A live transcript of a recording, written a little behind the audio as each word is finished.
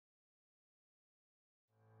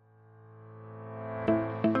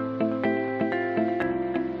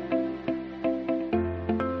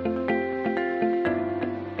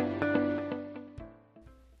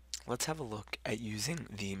let's have a look at using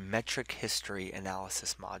the metric history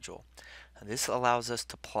analysis module. Now, this allows us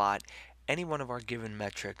to plot any one of our given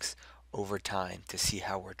metrics over time to see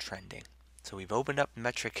how we're trending. So we've opened up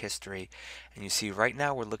metric history, and you see right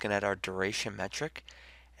now we're looking at our duration metric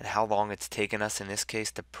and how long it's taken us in this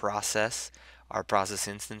case to process our process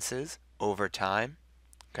instances over time.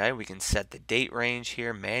 Okay, we can set the date range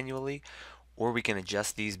here manually, or we can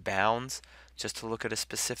adjust these bounds just to look at a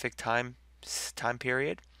specific time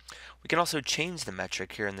period. We can also change the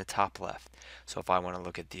metric here in the top left. So if I want to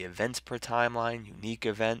look at the events per timeline, unique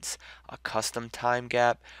events, a custom time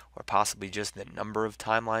gap, or possibly just the number of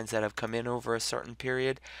timelines that have come in over a certain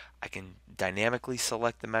period, I can dynamically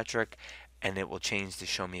select the metric and it will change to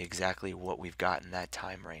show me exactly what we've got in that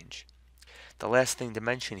time range. The last thing to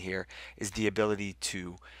mention here is the ability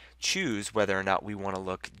to choose whether or not we want to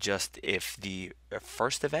look just if the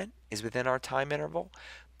first event is within our time interval,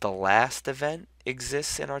 the last event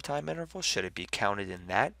exists in our time interval, should it be counted in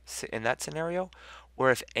that scenario, or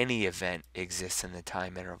if any event exists in the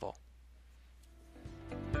time interval.